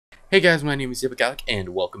Hey guys, my name is TheEpicAlec,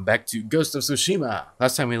 and welcome back to Ghost of Tsushima.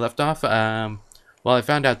 Last time we left off, well, I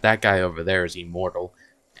found out that guy over there is immortal,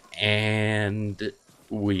 and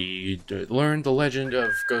we learned the legend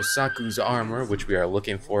of Gosaku's armor, which we are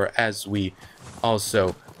looking for as we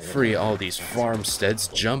also free all these farmsteads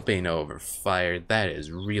jumping over fire. That is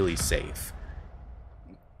really safe.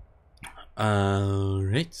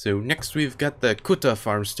 Alright, so next we've got the Kuta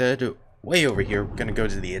farmstead way over here. We're gonna go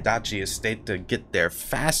to the Adachi estate to get there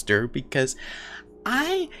faster because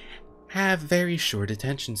I have very short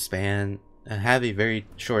attention span. And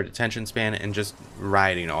just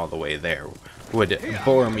riding all the way there would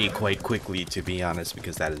bore me quite quickly, to be honest,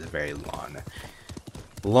 because that is a very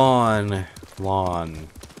long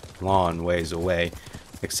ways away,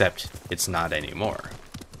 except it's not anymore.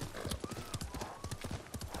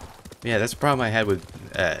 Yeah, that's the problem I had with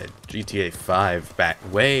GTA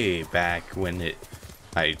 5 way back when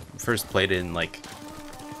I first played it in like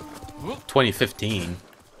 2015.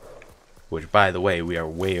 Which, by the way, we are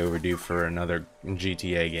way overdue for another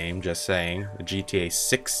GTA game, just saying. GTA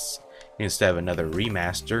 6 instead of another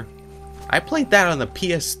remaster. I played that on the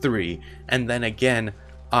PS3 and then again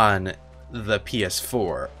on the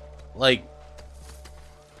PS4. Like,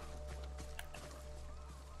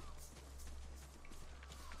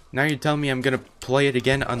 now you're telling me I'm gonna play it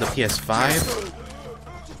again on the PS5?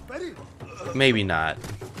 Maybe not.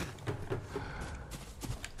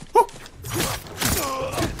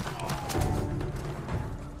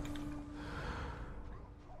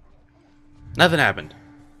 Nothing happened.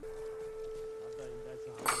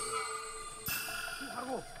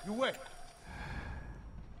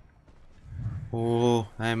 Oh,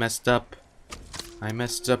 I messed up. I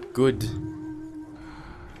messed up good.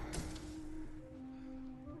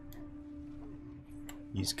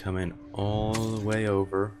 He's coming all the way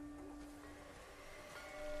over.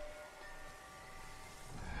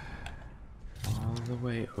 All the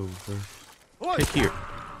way over to here.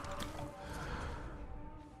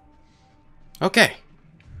 Okay.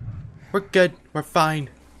 We're good. We're fine.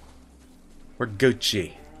 We're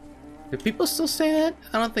Gucci. Do people still say that?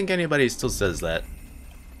 I don't think anybody still says that.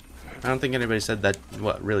 I don't think anybody said that,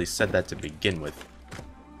 really said that to begin with.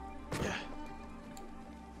 Yeah.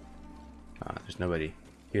 There's nobody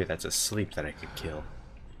here that's asleep that I could kill.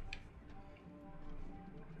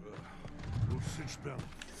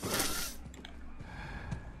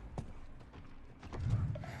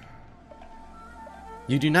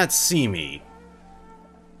 You do not see me.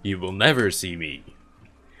 You will never see me.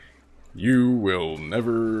 You will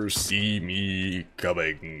never see me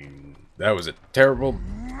coming. That was a terrible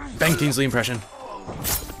Ben Kingsley impression.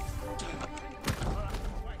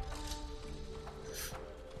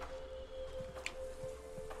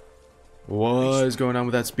 What is going on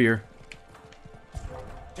with that spear?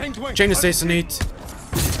 Chain assassinate.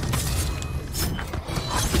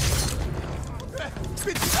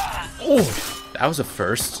 Oh, that was a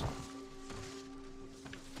first.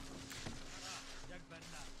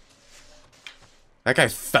 That guy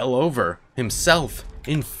fell over himself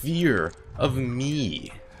in fear of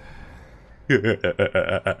me.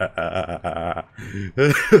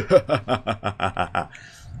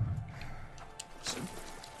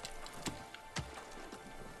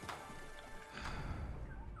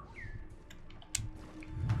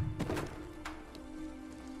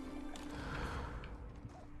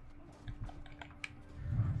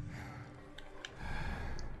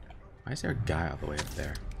 Why is there a guy all the way up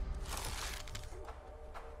there?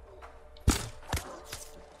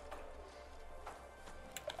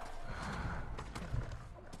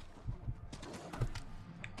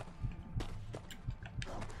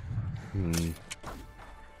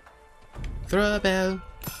 Throw a bell.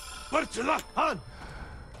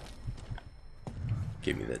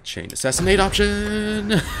 Give me that chain assassinate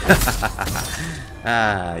option.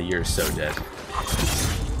 Ah, you're so dead.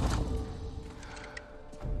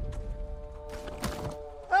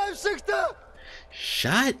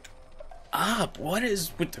 Shut up. What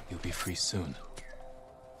is with the... You'll be free soon.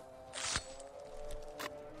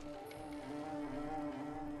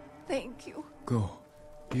 Thank you. Go.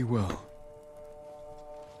 Be well.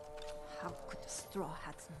 How could the Straw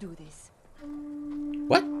Hats do this?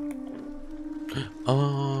 What?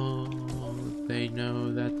 Oh, they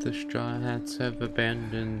know that the Straw Hats have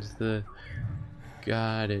abandoned the...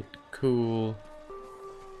 Got it. Cool.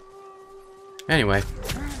 Anyway.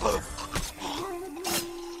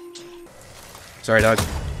 Sorry, dog.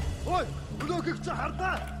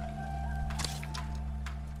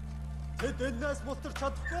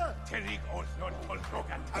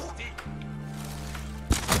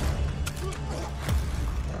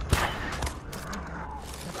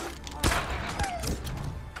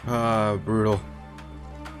 Brutal.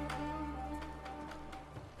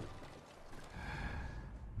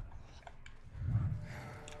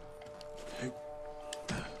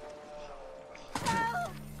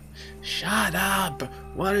 Shut up!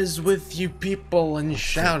 What is with you people and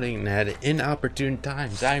shouting at inopportune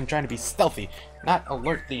times? I am trying to be stealthy, not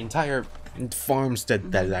alert the entire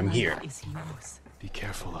farmstead that I'm here. Be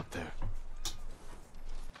careful up there.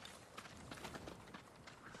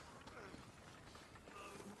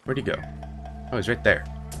 Where'd he go? Oh, he's right there.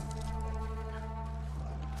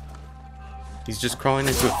 He's just crawling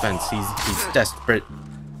into a fence. He's desperate,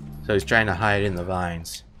 so he's trying to hide in the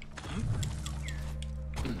vines.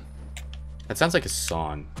 That sounds like a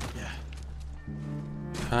song.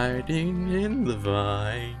 Hiding in the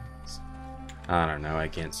vines. I don't know, I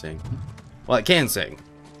can't sing. Well, I can sing.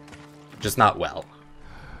 Just not well.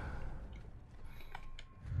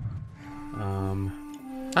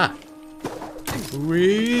 Ah.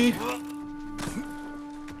 We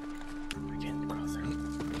can't crawl through.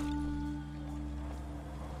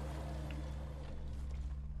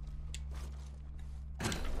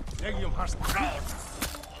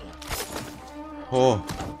 Oh.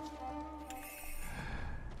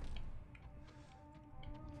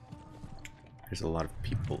 There's a lot of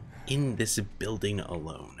people in this building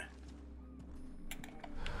alone.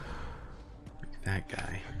 Look at that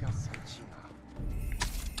guy.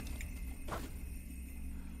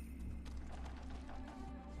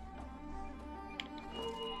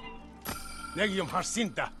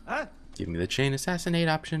 Give me the chain assassinate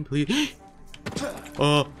option, please.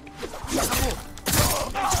 Oh.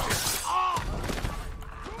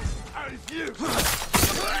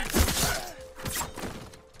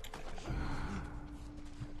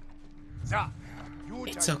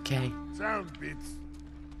 It's okay.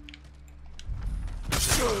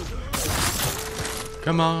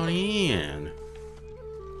 Come on in.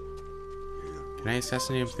 Can I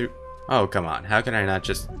assassinate him through? Oh, come on. How can I not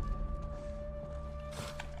just...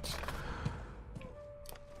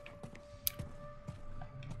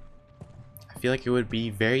 I feel like it would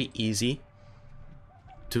be very easy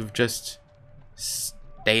to have just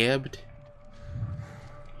stabbed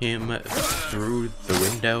him through the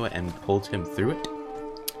window and pulled him through it.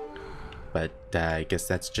 But I guess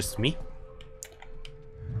that's just me.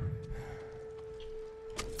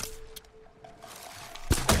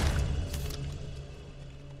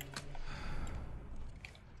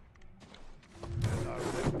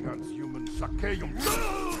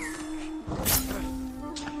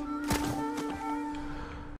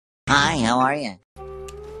 Hi, how are you?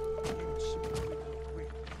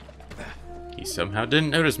 He somehow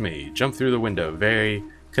didn't notice me. Jumped through the window very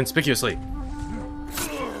conspicuously.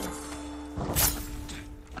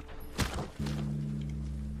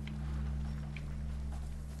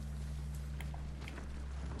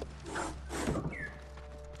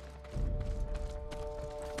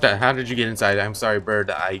 How did you get inside? I'm sorry,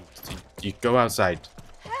 bird. You go outside.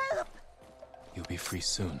 You'll be free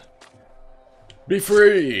soon. Be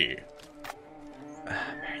free!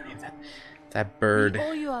 That bird. We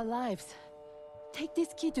owe you our lives. Take this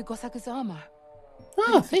key to Gosaku's armor.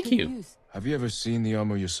 Oh, thank you. Have you ever seen the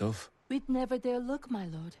armor yourself? We'd never dare look, my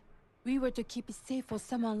lord. We were to keep it safe for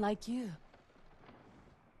someone like you.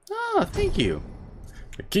 Oh, thank you.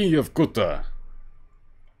 The key of Kuta.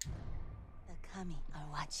 The kami are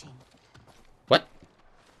watching. What?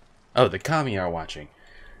 Oh, the kami are watching.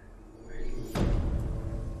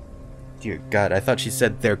 Dear God, I thought she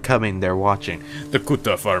said they're coming, they're watching. The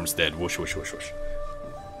Kuta farmstead. Whoosh, whoosh, whoosh, whoosh.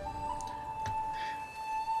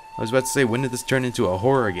 I was about to say, when did this turn into a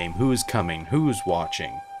horror game? Who's coming? Who's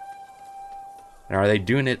watching? And are they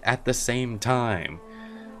doing it at the same time?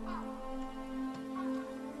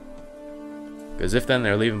 Because if then,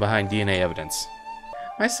 they're leaving behind DNA evidence.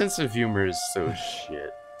 My sense of humor is so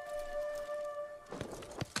shit.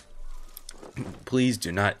 Please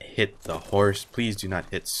do not hit the horse. Please do not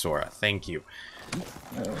hit Sora. Thank you.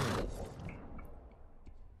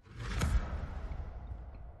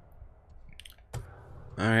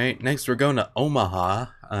 Alright, next we're going to Omaha.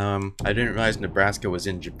 I didn't realize Nebraska was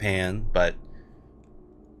in Japan, but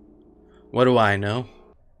what do I know?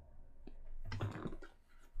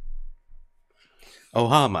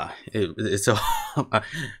 Ohama. It's Ohama.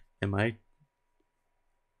 Am I?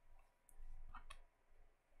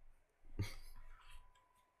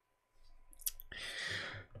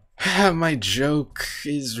 My joke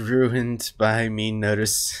is ruined by me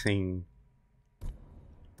noticing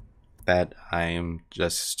that I am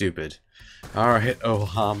just stupid. Alright,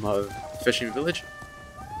 Ohama fishing village.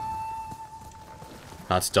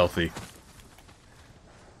 Not stealthy.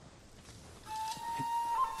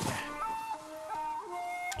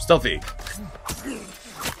 Stealthy.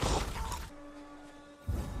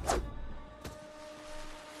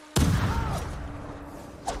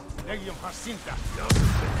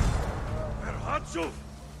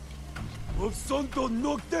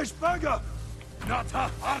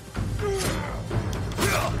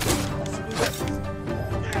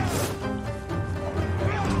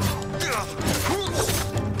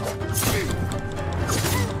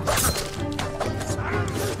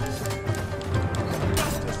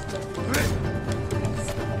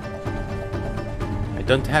 I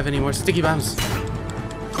don't have any more sticky bombs.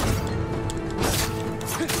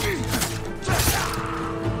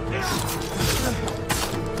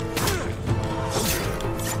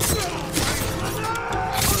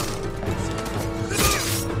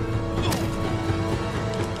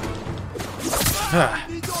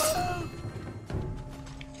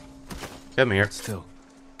 Come here. Still.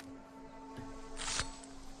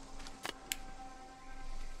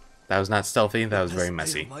 That was not stealthy, that was very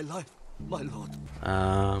messy. My life, my lord.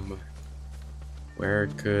 Where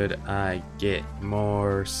could I get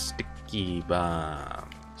more sticky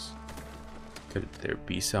bombs? Could there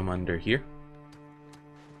be some under here?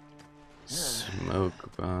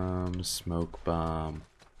 Smoke bomb, smoke bomb.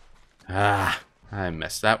 Ah, I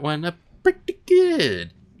messed that one up pretty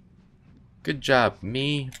good. Good job,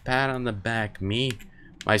 me. Pat on the back, me.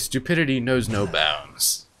 My stupidity knows no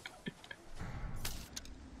bounds.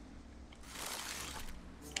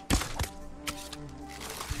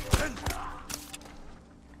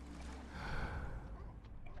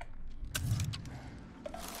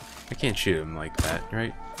 I can't shoot him like that,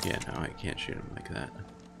 right? Yeah, no, I can't shoot him like that.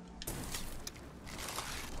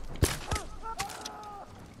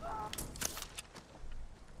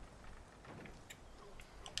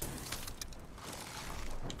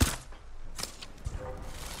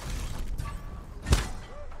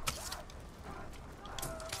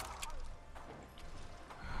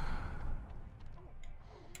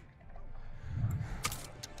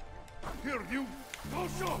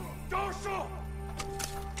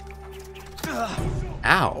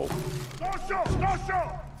 Ow.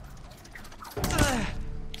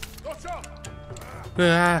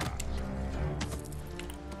 Ah.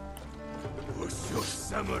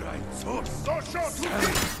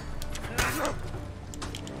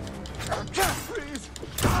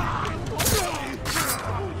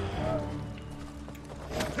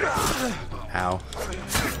 Ow.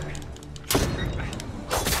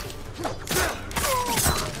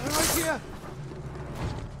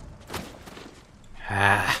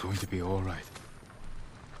 It's going to be all right.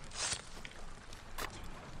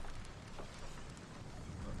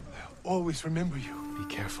 I'll always remember you. Be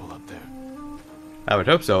careful up there. I would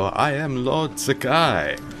hope so. I am Lord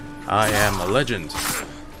Sakai. I am a legend.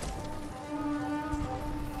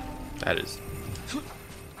 That is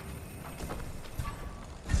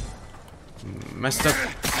messed up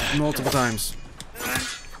multiple times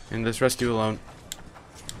in this rescue alone.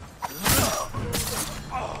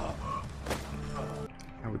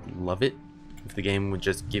 I would love it if the game would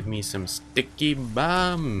just give me some sticky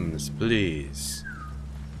bombs, please.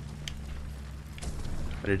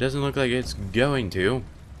 But it doesn't look like it's going to.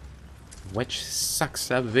 Which sucks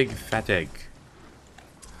a big fat egg.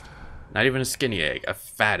 Not even a skinny egg, a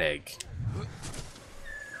fat egg.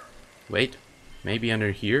 Wait, maybe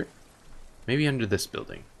under here? Maybe under this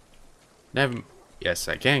building. Never. Yes,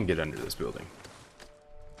 I can get under this building.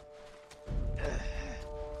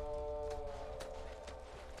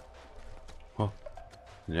 Oh,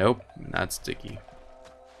 nope, not sticky.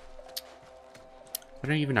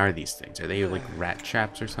 What even are these things? Are they like rat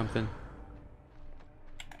traps or something?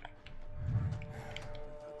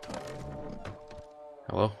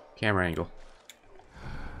 Hello? Camera angle.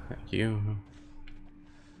 Thank you.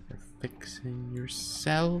 You're fixing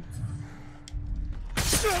yourself.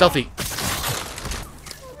 Stealthy!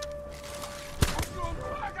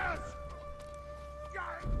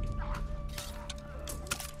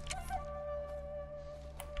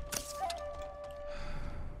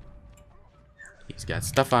 He's got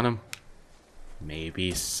stuff on him.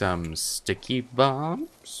 Maybe some sticky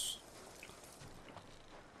bombs?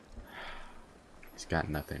 He's got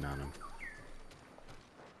nothing on him.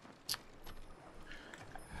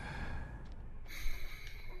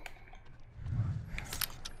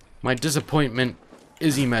 My disappointment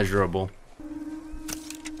is immeasurable.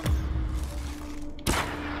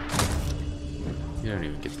 You don't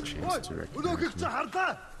even get the chance to recognize me.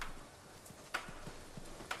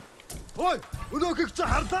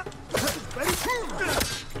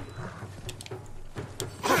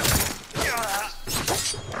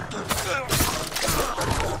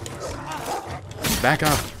 Back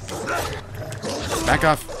off. Back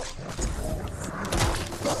off.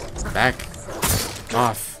 Back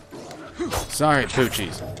off. Sorry,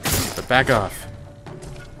 Poochies, but back off.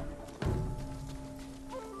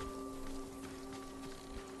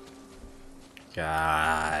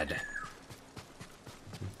 God.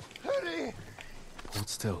 Hold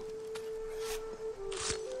still.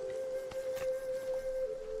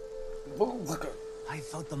 I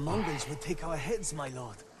thought the Mongols would take our heads, my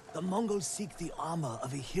lord. The Mongols seek the armor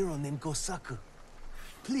of a hero named Gosaku.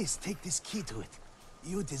 Please take this key to it.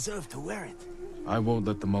 You deserve to wear it. I won't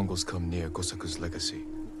let the Mongols come near Gosaku's legacy.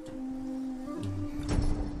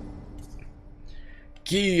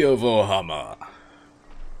 Key of Ohama.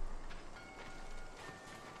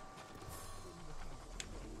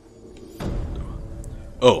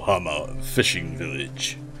 Ohama fishing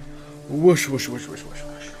village. Whoosh, whoosh, whoosh, whoosh, whoosh,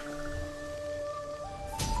 whoosh.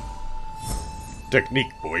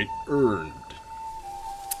 Technique point earned.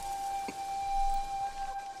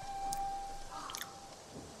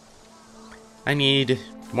 I need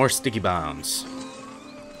more sticky bombs.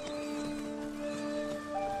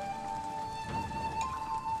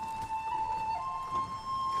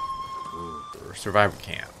 Survivor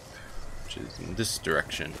camp, which is in this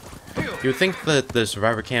direction. You would think that the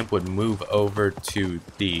survivor camp would move over to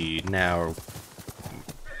the now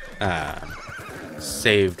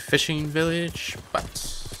saved fishing village,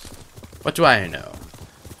 but what do I know?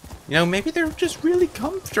 You know, maybe they're just really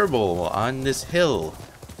comfortable on this hill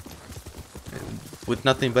with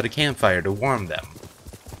nothing but a campfire to warm them.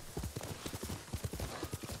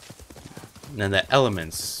 And the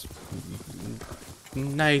elements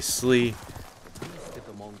nicely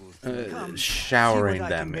showering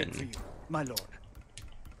them in. My lord.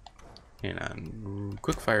 And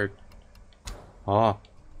quick fire. Oh,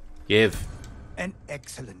 give. An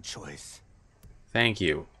excellent choice. Thank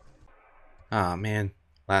you. Ah, man.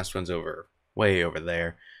 Last one's over. Way over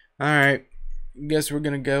there. Alright. Guess we're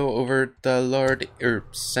gonna go over the Lord, or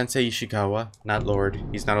Sensei Ishikawa. Not Lord.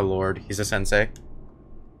 He's not a Lord. He's a Sensei.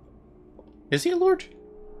 Is he a Lord?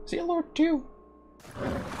 Is he a Lord too?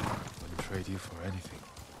 Wouldn't trade you for anything.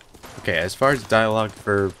 Okay, as far as dialogue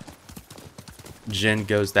for Jin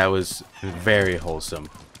goes, that was very wholesome.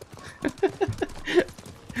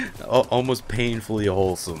 Almost painfully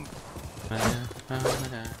wholesome. Is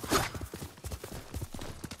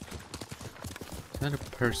that a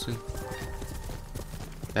person?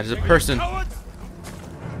 That is a person.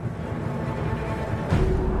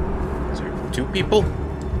 Is there 2 people?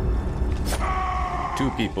 2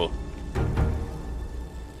 people.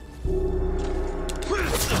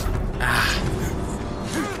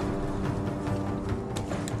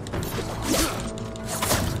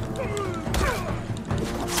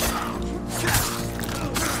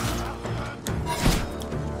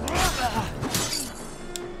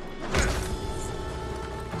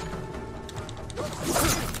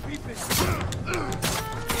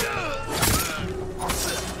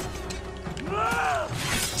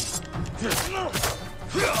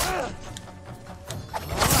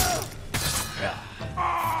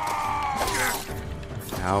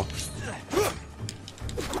 Ow.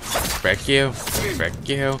 Frick you, frick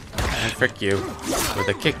you, and frick you with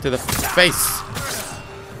a kick to the face.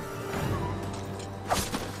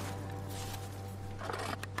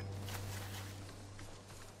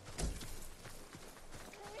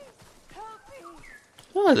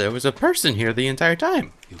 Oh, there was a person here the entire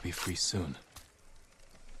time. You'll be free soon.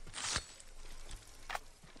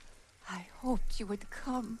 I hoped you would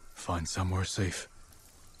come. Find somewhere safe.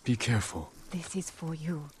 Be careful. This is for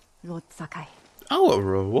you, Lord Sakai. Oh, a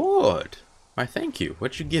reward. Why, thank you.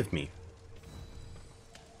 What'd you give me?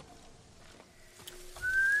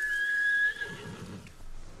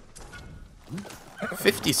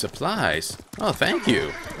 $50 supplies. Oh, thank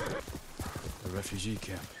you. The refugee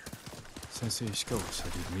camp. Sensei Ishikawa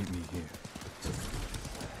said he'd meet me here.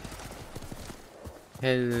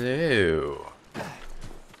 Hello.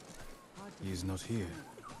 He is not here.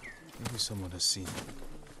 Maybe someone has seen him.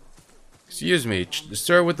 Excuse me,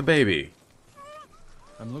 sir with the baby.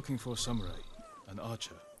 I'm looking for a samurai, an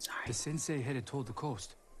archer. The sensei headed toward the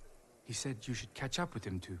coast. He said you should catch up with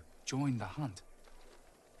him to join the hunt.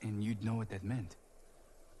 And you'd know what that meant.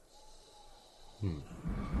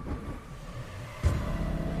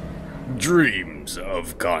 Dreams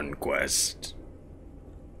of conquest.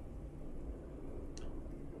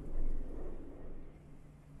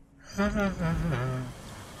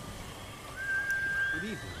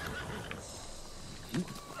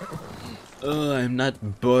 I'm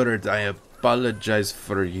not bored. I apologize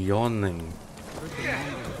for yawning.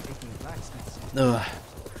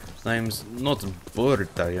 I'm not bored.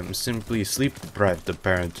 I am simply sleep deprived,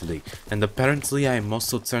 apparently. And apparently I'm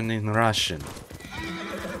also turning Russian.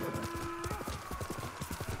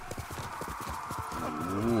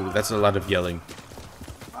 Ooh, that's a lot of yelling.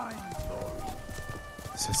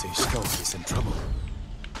 Sensei Ishikawa is in trouble.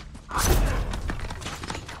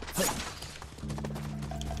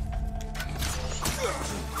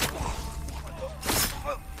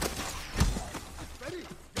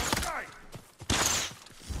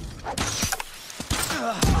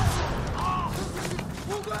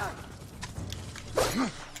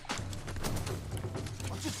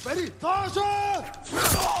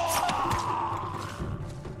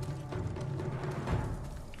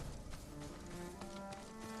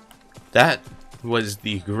 That was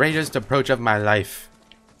the greatest approach of my life.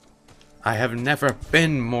 I have never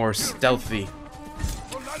been more stealthy.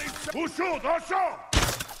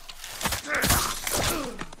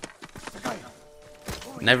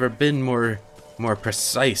 Never been more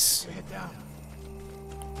precise.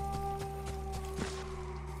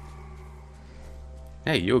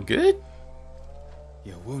 Hey, you good?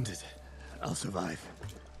 You're wounded. I'll survive.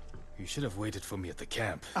 You should have waited for me at the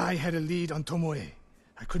camp. I had a lead on Tomoe.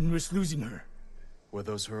 I couldn't risk losing her. Were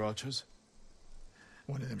those her archers?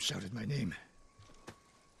 One of them shouted my name.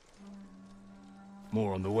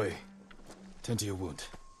 More on the way. Tend to your wound.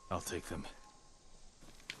 I'll take them.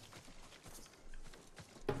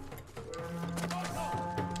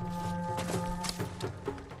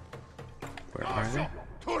 Where are they?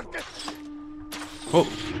 Oh.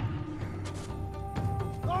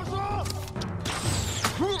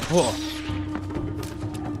 Oh.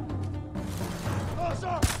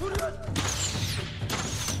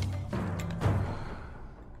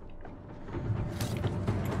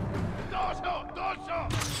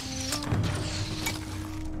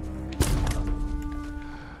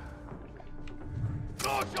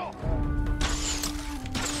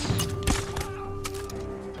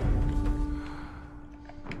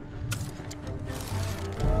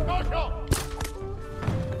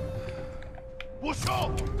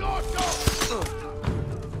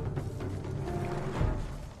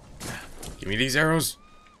 Give me these arrows.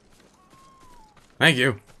 Thank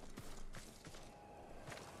you.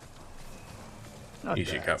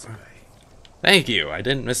 Ishikawa. Thank you. I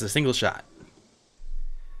didn't miss a single shot.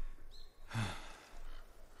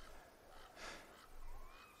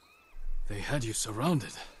 They had you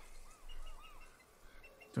surrounded.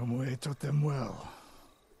 Tomoe taught them well.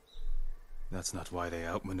 That's not why they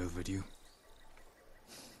outmaneuvered you.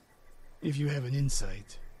 If you have an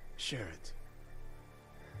insight, share it.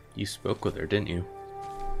 You spoke with her, didn't you?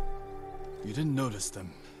 You didn't notice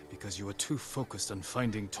them because you were too focused on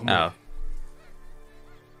finding Tomoe. Oh.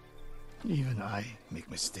 Even I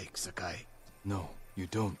make mistakes, Sakai. No, you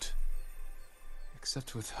don't.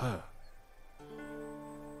 Except with her.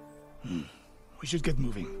 We should get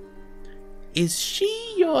moving. Is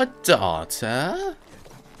she your daughter?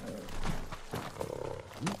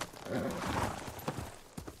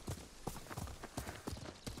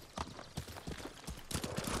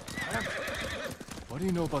 What do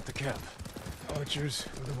you know about the camp? Archers,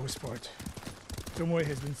 for the most part. Tomoe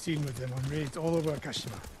has been seen with them on raids all over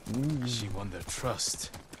Akashima. She won their trust.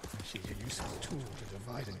 She's a useful tool to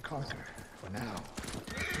divide and conquer, for now.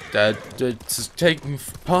 Just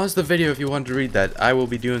pause the video if you want to read that. I will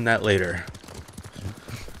be doing that later.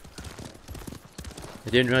 I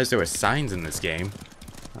didn't realize there were signs in this game.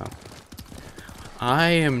 Oh. I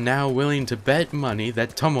am now willing to bet money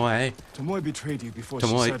that Tomoe betrayed you before she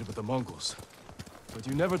sided with the Mongols. But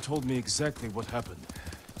you never told me exactly what happened.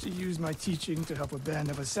 She used my teaching to help a band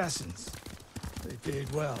of assassins. They paid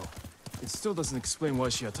well. It still doesn't explain why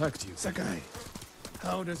she attacked you. Sakai,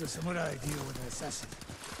 how does a samurai deal with an assassin?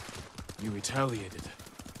 You retaliated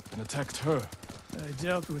and attacked her. I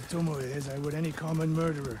dealt with Tomoe as I would any common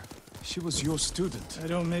murderer. She was your student. I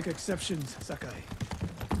don't make exceptions, Sakai.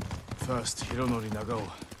 First Hironori Nagao,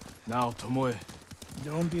 now Tomoe.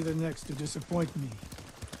 Don't be the next to disappoint me.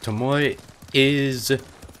 Tomoe is,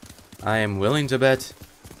 I am willing to bet,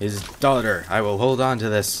 his daughter. I will hold on to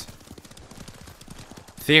this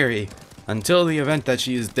theory until the event that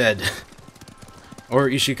she is dead. Or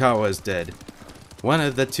Ishikawa is dead. One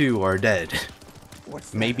of the two are dead.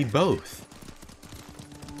 What's Maybe that? both.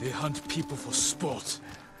 They hunt people for sport.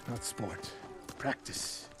 Not sport.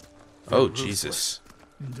 Practice. Oh, Jesus.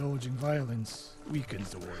 Indulging violence weakens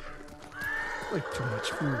the warrior. Like too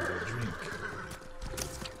much food or drink.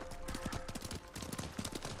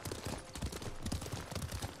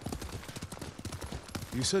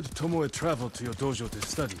 You said Tomoe traveled to your dojo to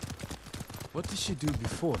study. What did she do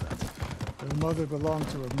before that? Her mother belonged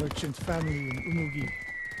to a merchant family in Umugi.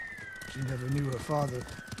 She never knew her father.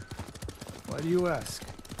 Why do you ask?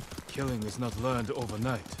 Killing is not learned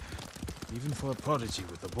overnight, even for a prodigy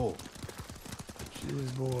with a bow. She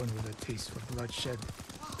was born with a taste for bloodshed.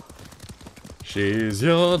 She's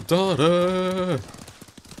your daughter.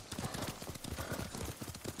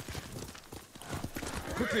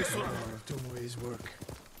 Quickly, sir. Tomoe's work.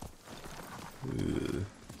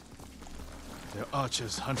 Their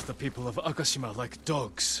archers hunt the people of Akashima like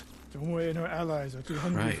dogs. Tomoe and her allies are too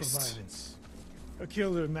hungry Christ. for violence. A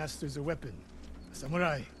killer masters a weapon. A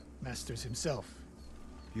samurai masters himself.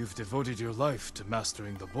 You've devoted your life to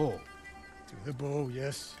mastering the bow. To the bow,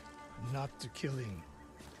 yes. Not to killing.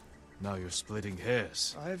 Now you're splitting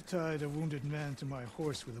hairs. I've tied a wounded man to my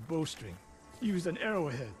horse with a bowstring. Used an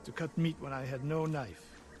arrowhead to cut meat when I had no knife.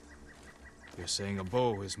 You're saying a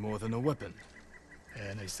bow is more than a weapon.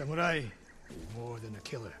 And a samurai is more than a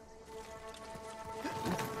killer.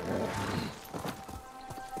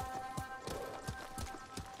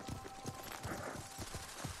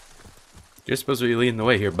 You're supposed to be leading the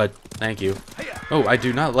way here, bud. Thank you. Oh, I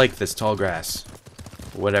do not like this tall grass.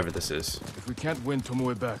 Whatever this is. If we can't win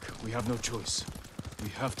Tomoe back, we have no choice. We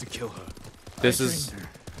have to kill her. This I is trained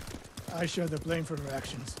her. I share the blame for her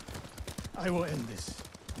actions. I will end this.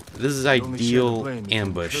 this is You only share the ideal blame if you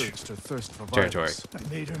ambush encouraged her thirst for territory. violence.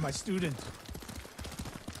 I made her my student.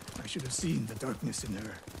 I should have seen the darkness in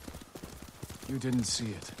her. You didn't see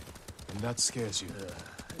it, and that scares you.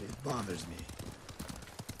 It bothers me.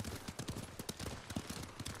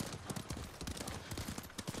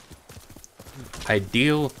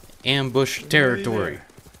 Ideal ambush territory.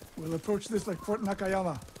 We'll approach this like Fort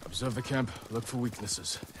Nakayama. Observe the camp, look for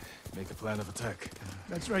weaknesses. Make a plan of attack.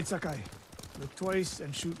 That's right, Sakai. Look twice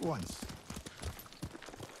and shoot once.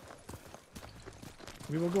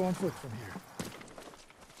 We will go on foot from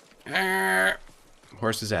here.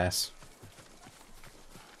 Horse's ass.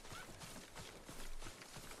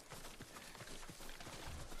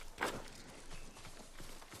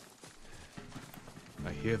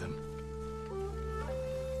 I hear them.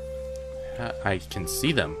 I can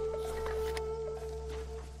see them.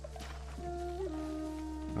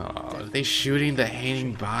 Oh, are they shooting the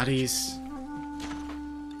hanging bodies?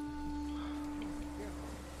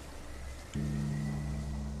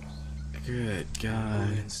 Good God.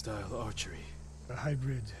 Korean-style archery. A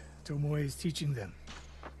hybrid. Tomoe is teaching them.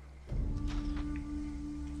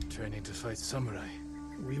 Training to fight samurai.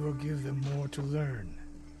 We will give them more to learn.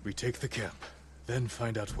 We take the camp, then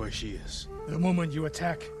find out where she is. The moment you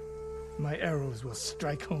attack, my arrows will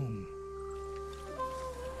strike home.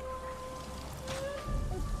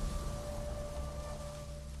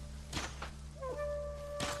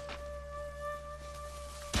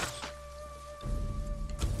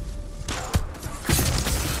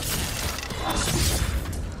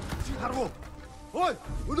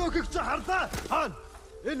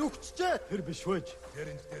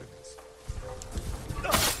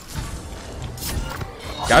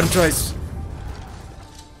 Got him twice.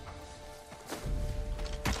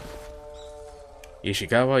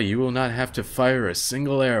 Ishikawa, you will not have to fire a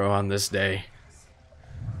single arrow on this day.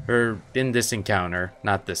 Or in this encounter.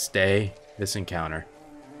 Not this day. This encounter.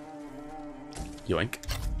 Yoink.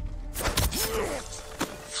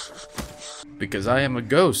 Because I am a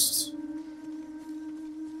ghost.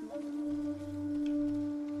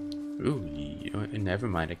 Ooh, never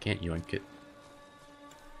mind. I can't yoink it.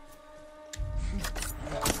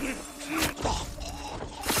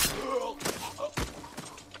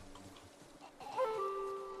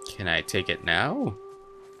 Can I take it now?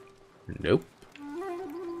 Nope.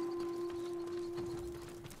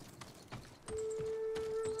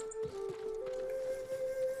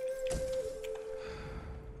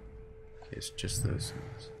 It's just those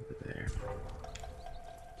ones over there.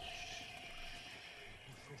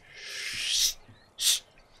 Shh. Shh.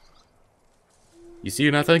 You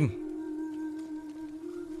see nothing?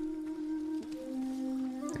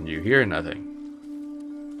 And you hear nothing.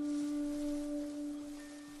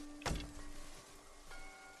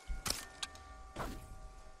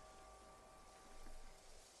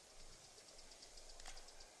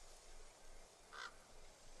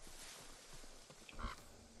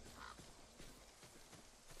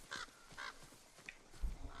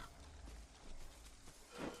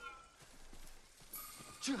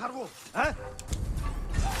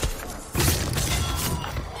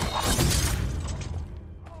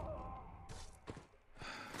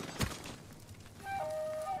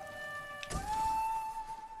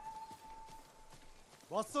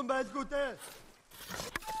 Болсон байлгүй дээ.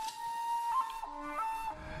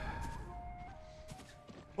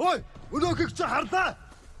 Ой, өнөөхийг чи харлаа.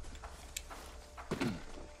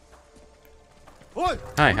 Ой.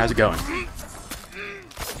 Hi, how's it going?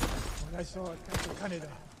 What I saw at Castle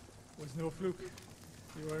Kaneda was no fluke.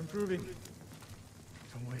 You are improving.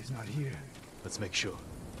 Tomoe is not here. Let's make sure.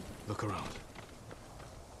 Look around.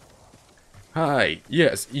 Hi,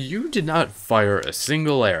 yes, you did not fire a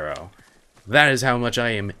single arrow. That is how much I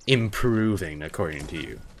am improving, according to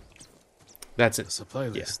you. That's it. The supply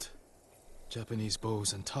list. Japanese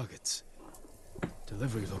bows and targets.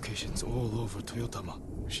 Delivery locations all over Toyotama.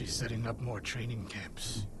 She's setting up more training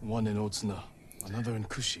camps. One in Otsuna, another in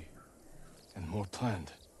Kushi, and more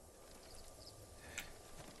planned.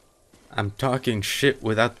 I'm talking shit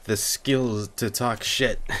without the skills to talk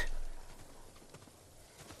shit.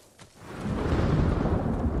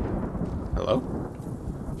 Hello?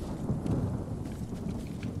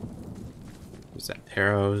 Is that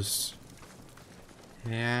arrows?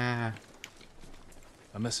 Yeah.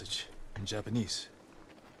 A message in Japanese.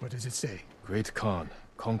 What does it say? Great Khan,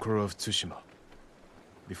 conqueror of Tsushima.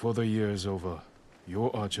 Before the year is over,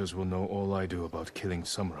 your archers will know all I do about killing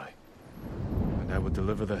samurai. And I will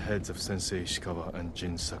deliver the heads of Sensei Ishikawa and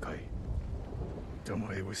Jin Sakai.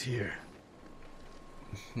 Tomoe was here.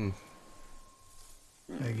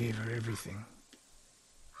 I gave her everything.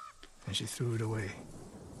 And she threw it away.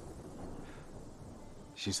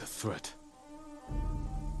 She's a threat.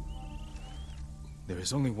 There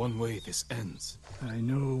is only one way this ends. I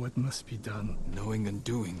know what must be done. Knowing and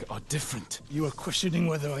doing are different. You are questioning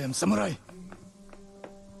whether I am samurai?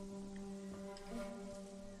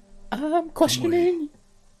 I'm questioning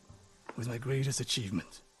Was my greatest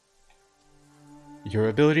achievement. your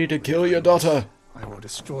ability to kill your daughter. I will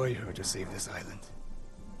destroy her to save this island.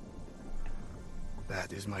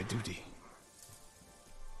 That is my duty.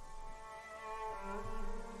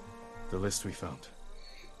 The list we found.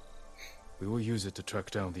 We will use it to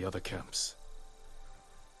track down the other camps.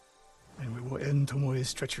 And we will end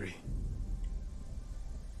Tomoe's treachery.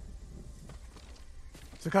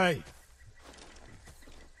 Sakai!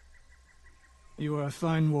 You are a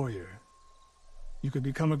fine warrior. You could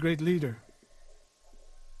become a great leader.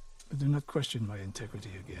 But do not question my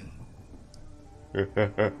integrity again.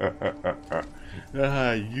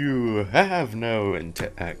 You have no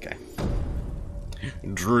okay.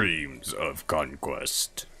 Dreams of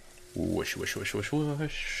conquest. Whoosh, whoosh, whoosh, whoosh,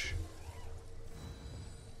 whoosh.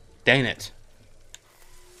 Dang it.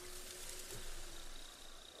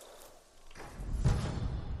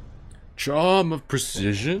 Charm of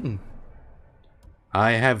precision.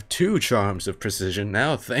 I have 2 charms of precision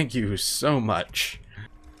now. Thank you so much.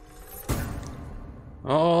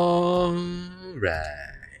 All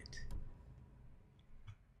right.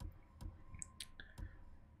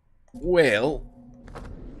 Well,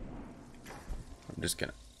 I'm just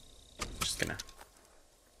gonna.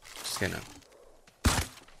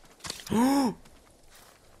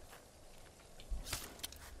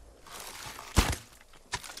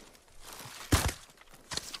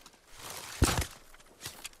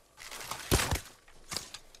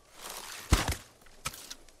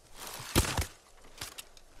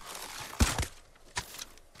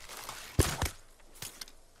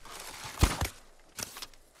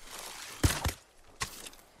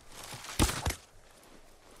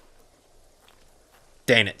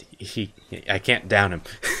 Dang it, I can't down him.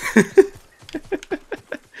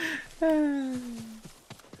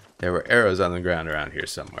 There were arrows on the ground around here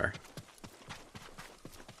somewhere.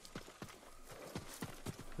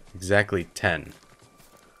 Exactly 10.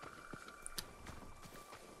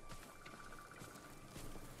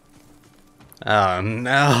 Oh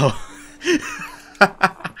no.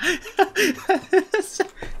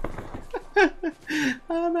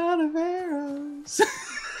 I'm out of arrows.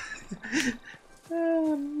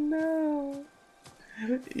 Oh no.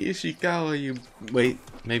 Ishikawa, you... Wait,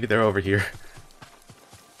 maybe they're over here.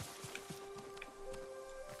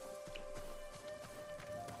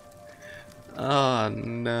 Oh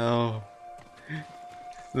no.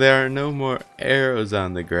 There are no more arrows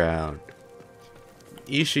on the ground.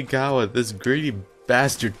 Ishikawa, this greedy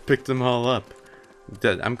bastard, picked them all up.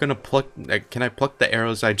 I'm gonna pluck... Can I pluck the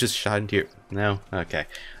arrows I just shot into here? No? Okay.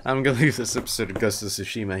 I'm gonna leave this episode of Ghost of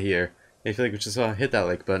Tsushima here. If you like what you saw, hit that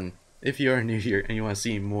like button. If you are new here and you want to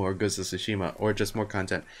see more Ghost of Tsushima or just more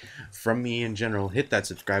content from me in general, hit that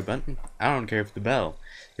subscribe button. I don't care if the bell.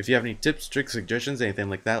 If you have any tips, tricks, suggestions,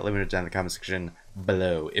 anything like that, let me know down in the comment section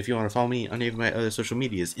below. If you want to follow me on any of my other social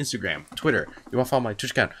medias, Instagram, Twitter, you want to follow my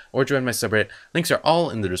Twitch account, or join my subreddit, links are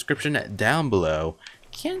all in the description down below.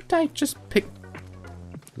 Can't I just pick...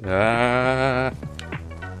 Couldn't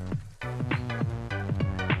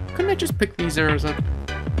I just pick these arrows up?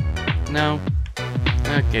 No?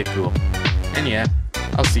 Okay, cool. And yeah,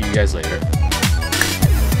 I'll see you guys later.